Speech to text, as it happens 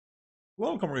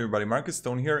Welcome everybody, Marcus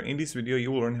Stone here. In this video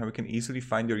you will learn how you can easily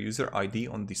find your user ID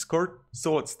on Discord.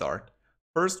 So let's start.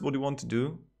 First, what you want to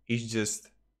do is just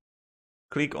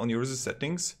click on user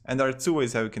settings, and there are two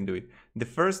ways how you can do it. The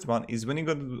first one is when you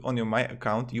go on your My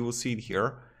account, you will see it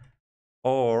here,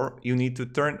 or you need to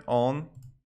turn on,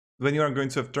 when you are going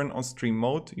to have turned on stream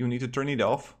mode, you need to turn it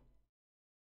off,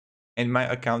 and My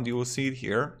account you will see it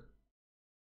here.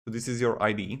 So this is your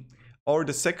ID. Or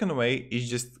the second way is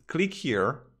just click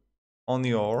here on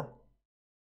your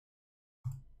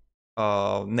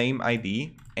name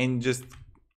ID and just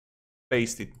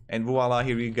paste it, and voila,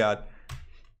 here you got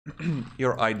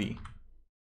your ID,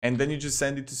 and then you just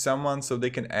send it to someone so they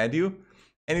can add you,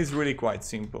 and it's really quite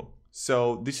simple.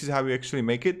 So this is how you actually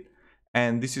make it,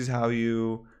 and this is how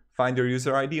you find your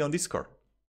user ID on Discord.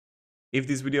 If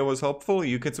this video was helpful,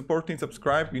 you can support me and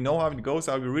subscribe. You know how it goes.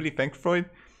 I'll be really thankful for it.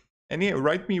 And yeah,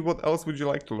 write me what else would you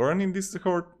like to learn in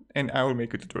Discord, and I will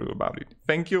make a tutorial about it.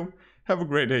 Thank you, have a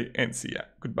great day, and see ya.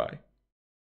 Goodbye.